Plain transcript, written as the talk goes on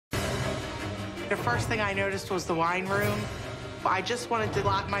The first thing I noticed was the wine room. I just wanted to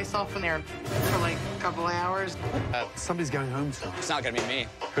lock myself in there for like a couple hours. Somebody's going home tonight. It's not gonna be me.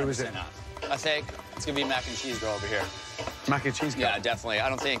 Who is it? I think it's gonna be mac and cheese girl over here. Mac and cheese girl? Yeah, definitely. I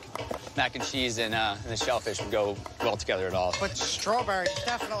don't think mac and cheese and the shellfish would go well together at all. But strawberries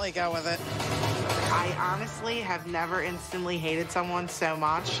definitely go with it. I honestly have never instantly hated someone so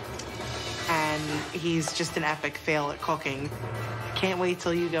much, and he's just an epic fail at cooking. Can't wait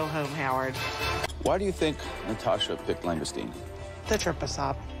till you go home, Howard. Why do you think Natasha picked langoustine? The trip us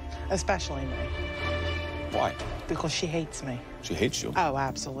up, especially me. Why? Because she hates me. She hates you? Oh,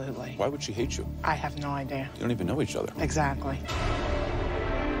 absolutely. Why would she hate you? I have no idea. You don't even know each other. Exactly.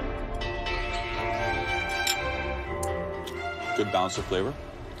 Good balance of flavor.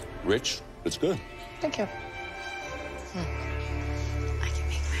 Rich, it's good. Thank you. I can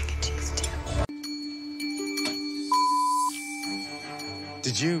make mac and cheese, too.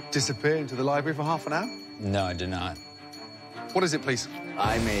 Did you disappear into the library for half an hour? No, I did not. What is it, please?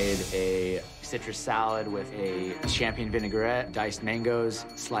 I made a citrus salad with a champagne vinaigrette, diced mangoes,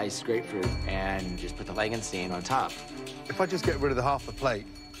 sliced grapefruit, and just put the langoustine on top. If I just get rid of the half the plate,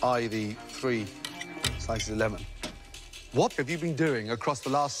 i.e. the 3 slices of lemon, what have you been doing across the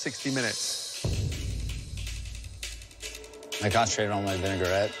last 60 minutes? I concentrated on my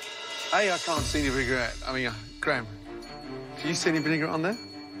vinaigrette. A, I can't see any vinaigrette. I mean, Graham, can you see any vinaigrette on there?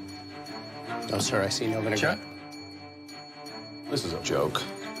 No, sir, I see no vinaigrette. This is a joke.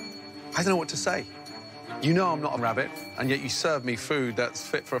 I don't know what to say. You know I'm not a rabbit, and yet you serve me food that's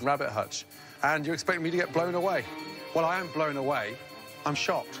fit for a rabbit hutch, and you're expecting me to get blown away. Well, I am blown away. I'm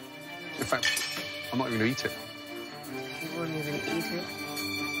shocked. In fact, I'm not even going to eat it. You won't even eat it?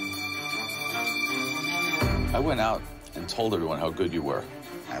 I went out and told everyone how good you were.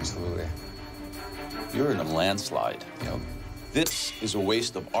 Absolutely. You're in a landslide, you know. This is a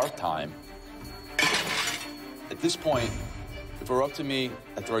waste of our time. At this point, if it were up to me,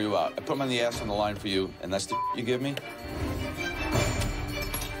 I'd throw you out. I put my ass on the line for you, and that's the you give me?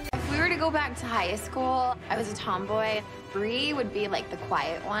 If we were to go back to high school, I was a tomboy. Bri would be like the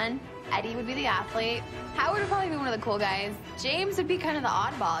quiet one. Eddie would be the athlete. Howard would probably be one of the cool guys. James would be kind of the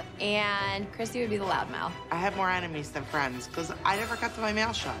oddball. And Krissi would be the loudmouth. I have more enemies than friends because I never got my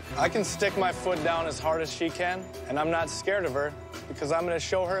mouth shut. I can stick my foot down as hard as she can, and I'm not scared of her because I'm going to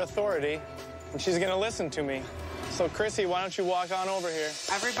show her authority, and she's going to listen to me. So, Krissi, why don't you walk on over here?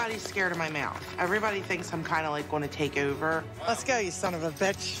 Everybody's scared of my mouth. Everybody thinks I'm kind of like going to take over. Let's go, you son of a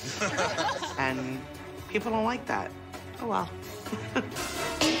bitch. And people don't like that. Oh, well.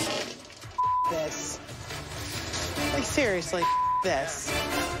 This. Like, seriously, this.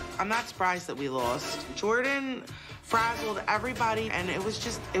 I'm not surprised that we lost. Jordan frazzled everybody, and it was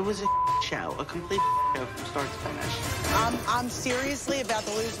a show, a complete show from start to finish. I'm seriously about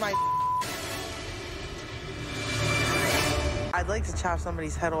to lose my. I'd like to chop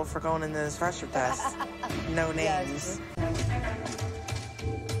somebody's head off for going into this pressure test. No names.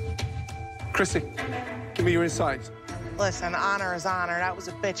 Krissi, give me your insight. Listen, honor is honor. That was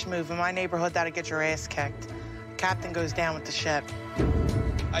a bitch move. In my neighborhood, that'd get your ass kicked. Captain goes down with the ship.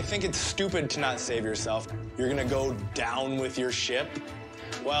 I think it's stupid to not save yourself. You're going to go down with your ship?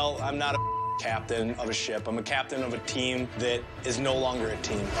 Well, I'm not a captain of a ship. I'm a captain of a team that is no longer a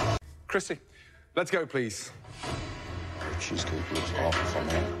team. Krissi, let's go, please. Her cheesecake looks awful from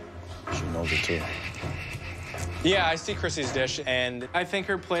here. She knows it, too. Yeah, I see Krissi's dish, and I think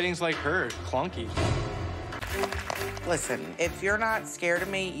her plating's like her, clunky. Listen, if you're not scared of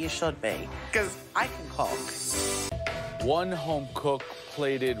me, you should be, because I can cook. 1 home-cooked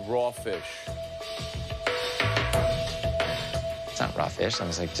plated raw fish. It's not raw fish. I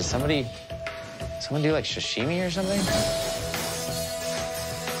was like, did someone do like sashimi or something?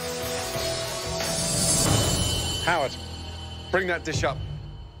 Howard, bring that dish up.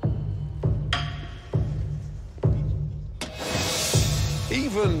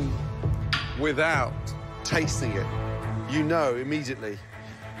 Even without tasting it, you know immediately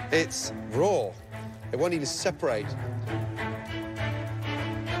it's raw. It won't even separate.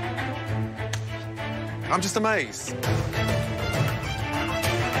 I'm just amazed.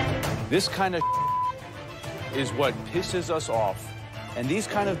 This kind of is what pisses us off, and these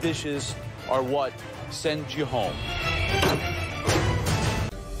kind of dishes are what sends you home.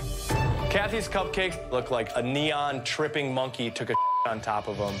 Kathy's cupcakes look like a neon tripping monkey took a on top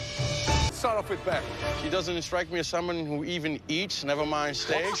of them. Start off with Beth. She doesn't strike me as someone who even eats, never mind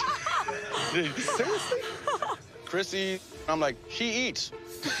stage. Seriously? Krissi, I'm like, she eats.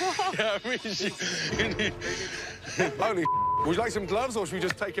 Yeah, I mean, she... Holy would you like some gloves, or should we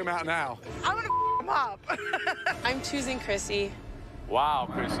just take him out now? I'm gonna him up. I'm choosing Krissi. Wow,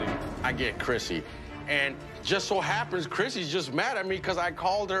 Krissi. I get Krissi. And just so happens, Krissi's just mad at me because I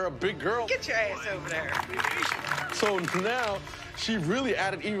called her a big girl. Get your ass over there. So now she really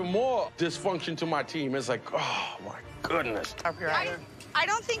added even more dysfunction to my team. It's like, oh, my goodness. I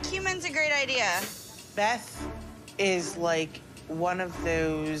don't think human's a great idea. Beth is like one of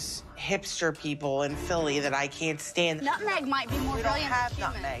those hipster people in Philly that I can't stand. Nutmeg might be more brilliant. We don't have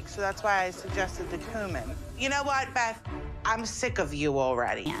nutmeg, so that's why I suggested the cumin. You know what, Beth? I'm sick of you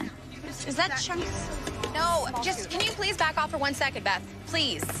already. Yeah. Is that chunky? No, just can you please back off for 1 second, Beth?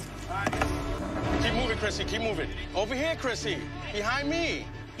 Please. Keep moving, Krissi, keep moving. Over here, Krissi, behind me.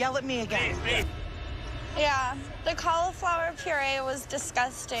 Yell at me again. Yeah, the cauliflower puree was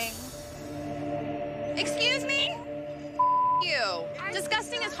disgusting. Excuse me? You.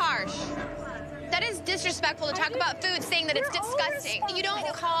 Disgusting is harsh. That is disrespectful to talk about food saying that it's disgusting. You don't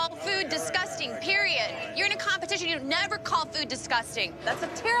call food disgusting, period. You're in a competition, you never call food disgusting. That's a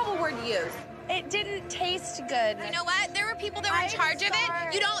terrible word to use. It didn't taste good. You know what? There were people that were in charge of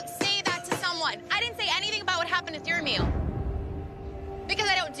it. You don't say that to someone. I didn't say anything about what happened with your meal. Because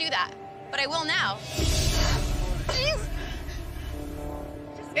I don't do that. But I will now.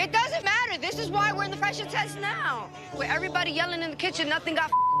 It doesn't matter. This is why we're in the pressure test now. With everybody yelling in the kitchen, nothing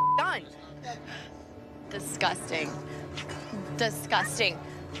got done. Disgusting. Disgusting.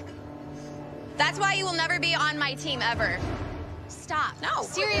 That's why you will never be on my team ever. Stop. No.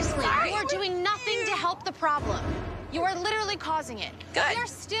 Seriously, you are doing nothing to help the problem. You are literally causing it. Good. We are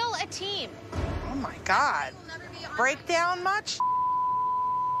still a team. Oh my God. Breakdown much?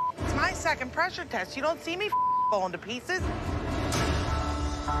 It's my second pressure test. You don't see me falling to pieces.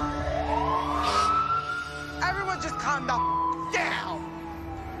 Everyone just calm the down.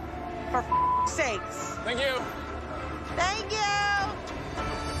 For sakes. Thank you. Thank you.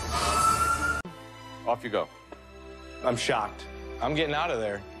 Off you go. I'm shocked. I'm getting out of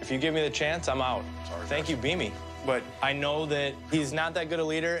there. If you give me the chance, I'm out. Sorry, thank you, Bime. But I know that he's not that good a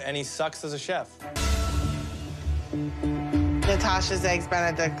leader, and he sucks as a chef. Natasha's Eggs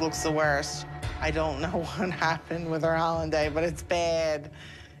Benedict looks the worst. I don't know what happened with her hollandaise, but it's bad.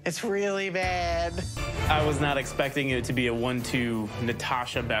 It's really bad. I was not expecting it to be a 1-2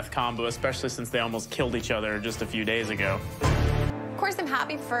 Natasha-Beth combo, especially since they almost killed each other just a few days ago. Of course, I'm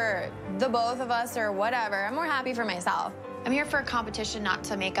happy for the both of us or whatever. I'm more happy for myself. I'm here for a competition, not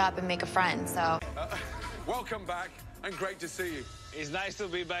to make up and make a friend, so. Welcome back, and great to see you. It's nice to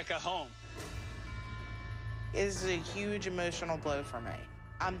be back at home. It is a huge emotional blow for me.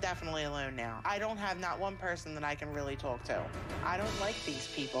 I'm definitely alone now. I don't have not one person that I can really talk to. I don't like these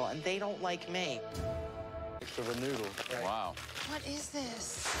people, and they don't like me. Extra of a noodle. Right. Wow. What is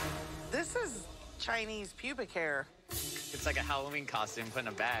this? This is Chinese pubic hair. It's like a Halloween costume put in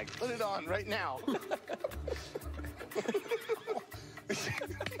a bag. Put it on right now.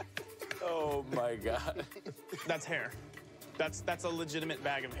 Oh, my God. That's hair. That's a legitimate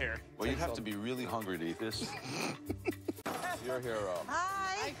bag of hair. Well, you'd have to be really hungry to eat this. You're a hero.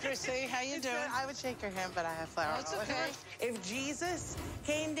 Hi, Krissi. How you doing? I would shake your hand, but I have flour. That's okay. If Jesus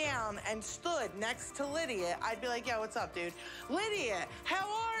came down and stood next to Lydia, I'd be like, yo, what's up, dude? Lydia, how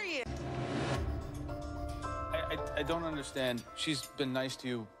are you? I don't understand. She's been nice to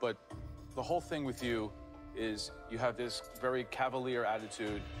you, but the whole thing with you is you have this very cavalier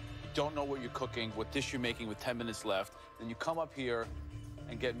attitude. You don't know what you're cooking, what dish you're making with 10 minutes left. Then you come up here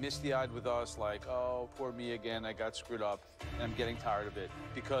and get misty-eyed with us like, oh, poor me again, I got screwed up, and I'm getting tired of it.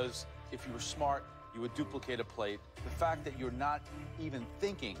 Because if you were smart, you would duplicate a plate. The fact that you're not even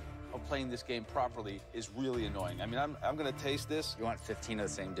thinking of playing this game properly is really annoying. I mean, I'm gonna taste this. You want 15 of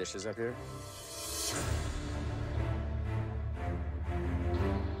the same dishes up here?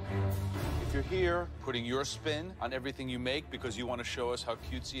 If you're here putting your spin on everything you make because you want to show us how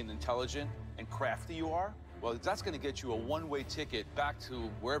cutesy and intelligent and crafty you are, well, that's going to get you a one-way ticket back to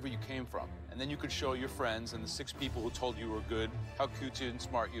wherever you came from. And then you could show your friends and the 6 people who told you were good how cutesy and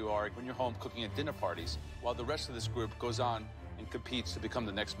smart you are when you're home cooking at dinner parties, while the rest of this group goes on and competes to become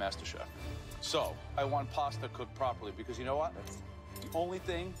the next MasterChef. So, I want pasta cooked properly because you know what? The only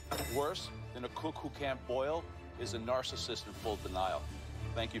thing worse than a cook who can't boil is a narcissist in full denial.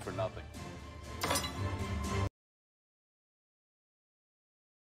 Thank you for nothing.